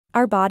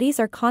Our bodies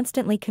are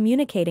constantly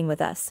communicating with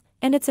us,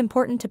 and it's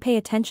important to pay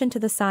attention to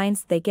the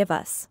signs they give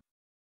us.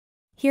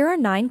 Here are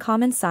 9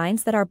 common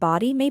signs that our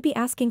body may be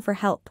asking for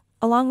help,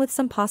 along with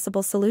some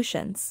possible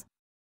solutions.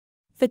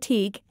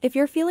 Fatigue. If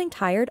you're feeling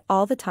tired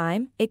all the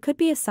time, it could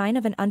be a sign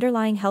of an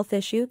underlying health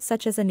issue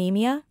such as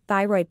anemia,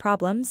 thyroid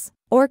problems,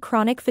 or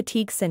chronic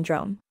fatigue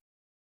syndrome.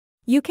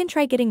 You can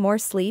try getting more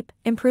sleep,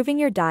 improving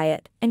your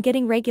diet, and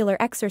getting regular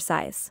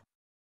exercise.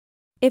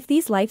 If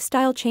these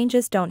lifestyle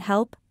changes don't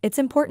help, it's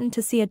important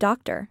to see a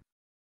doctor.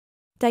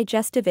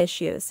 Digestive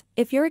issues.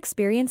 If you're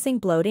experiencing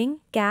bloating,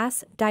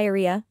 gas,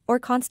 diarrhea, or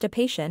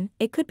constipation,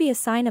 it could be a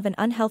sign of an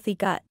unhealthy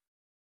gut.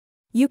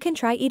 You can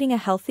try eating a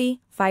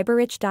healthy,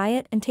 fiber-rich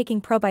diet and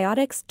taking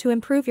probiotics to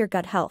improve your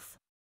gut health.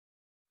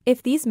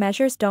 If these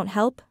measures don't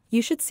help,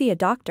 you should see a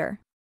doctor.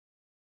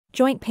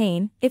 Joint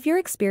pain. If you're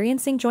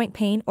experiencing joint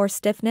pain or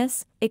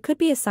stiffness, it could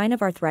be a sign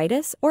of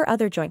arthritis or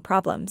other joint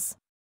problems.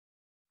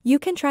 You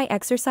can try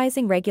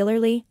exercising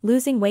regularly,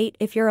 losing weight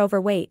if you're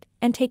overweight,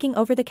 and taking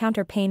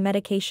over-the-counter pain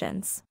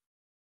medications.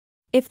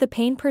 If the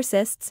pain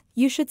persists,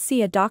 you should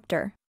see a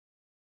doctor.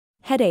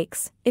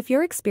 Headaches. If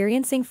you're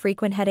experiencing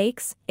frequent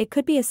headaches, it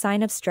could be a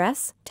sign of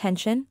stress,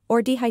 tension,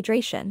 or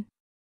dehydration.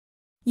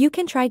 You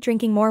can try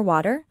drinking more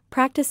water,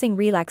 practicing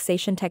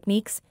relaxation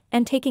techniques,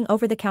 and taking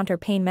over-the-counter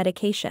pain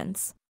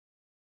medications.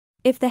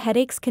 If the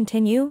headaches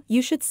continue,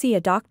 you should see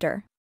a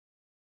doctor.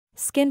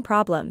 Skin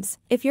problems.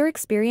 If you're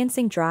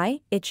experiencing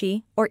dry,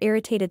 itchy, or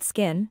irritated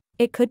skin,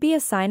 it could be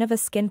a sign of a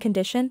skin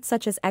condition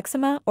such as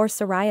eczema or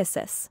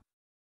psoriasis.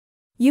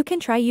 You can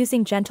try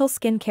using gentle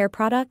skin care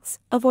products,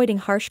 avoiding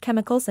harsh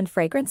chemicals and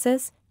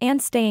fragrances,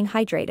 and staying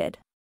hydrated.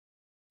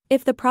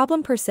 If the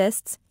problem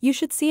persists, you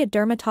should see a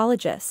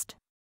dermatologist.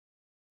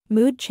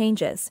 Mood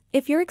changes.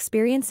 If you're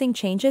experiencing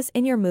changes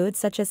in your mood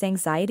such as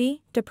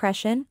anxiety,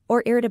 depression,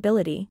 or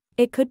irritability,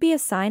 it could be a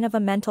sign of a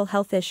mental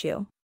health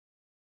issue.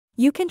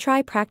 You can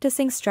try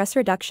practicing stress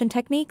reduction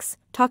techniques,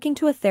 talking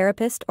to a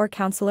therapist or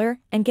counselor,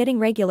 and getting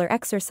regular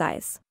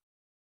exercise.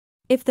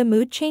 If the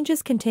mood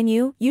changes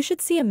continue, you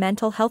should see a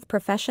mental health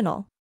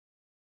professional.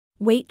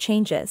 Weight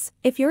changes.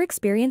 If you're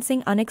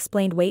experiencing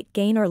unexplained weight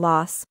gain or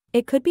loss,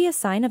 it could be a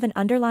sign of an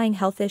underlying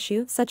health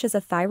issue such as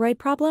a thyroid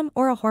problem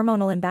or a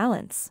hormonal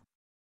imbalance.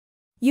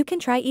 You can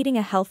try eating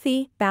a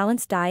healthy,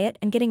 balanced diet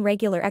and getting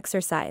regular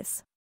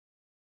exercise.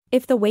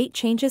 If the weight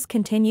changes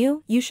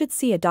continue, you should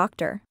see a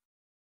doctor.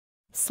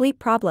 Sleep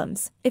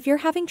problems. If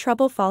you're having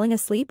trouble falling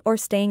asleep or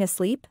staying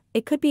asleep,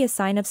 it could be a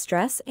sign of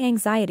stress,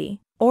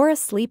 anxiety, or a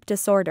sleep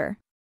disorder.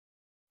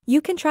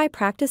 You can try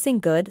practicing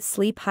good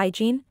sleep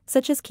hygiene,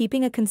 such as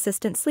keeping a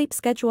consistent sleep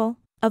schedule,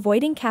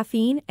 avoiding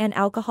caffeine and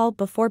alcohol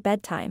before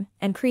bedtime,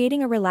 and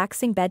creating a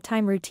relaxing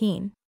bedtime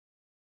routine.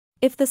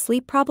 If the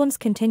sleep problems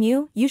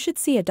continue, you should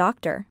see a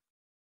doctor.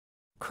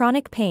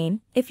 Chronic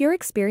pain. If you're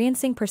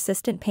experiencing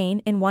persistent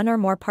pain in one or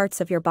more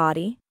parts of your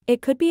body,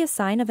 it could be a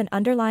sign of an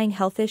underlying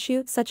health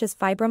issue such as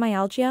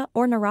fibromyalgia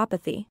or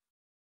neuropathy.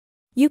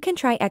 You can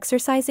try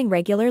exercising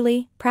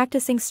regularly,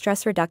 practicing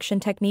stress reduction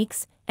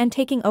techniques, and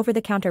taking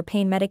over-the-counter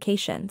pain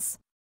medications.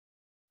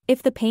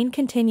 If the pain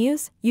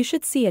continues, you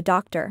should see a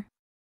doctor.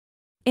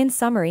 In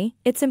summary,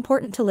 it's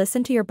important to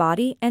listen to your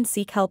body and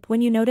seek help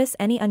when you notice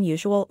any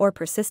unusual or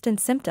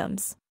persistent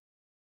symptoms.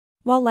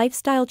 While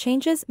lifestyle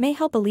changes may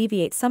help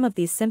alleviate some of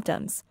these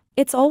symptoms,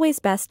 it's always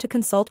best to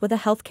consult with a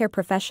healthcare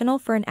professional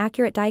for an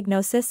accurate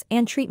diagnosis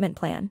and treatment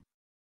plan.